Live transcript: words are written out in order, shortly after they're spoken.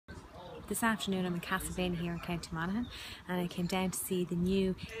This afternoon I'm in Castleblayney here in County Monaghan, and I came down to see the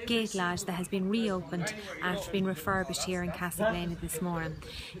new gate lodge that has been reopened after being refurbished here in Castleblayney this morning.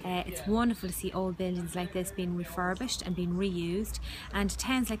 It's wonderful to see old buildings like this being refurbished and being reused, and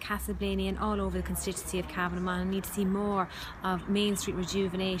towns like Castleblayney and all over the constituency of Cavan and Monaghan need to see more of Main Street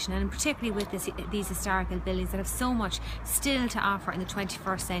rejuvenation, and particularly with these historical buildings that have so much still to offer in the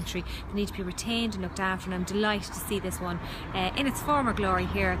 21st century. They need to be retained and looked after, and I'm delighted to see this one in its former glory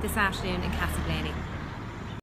here this afternoon in Castleblayney.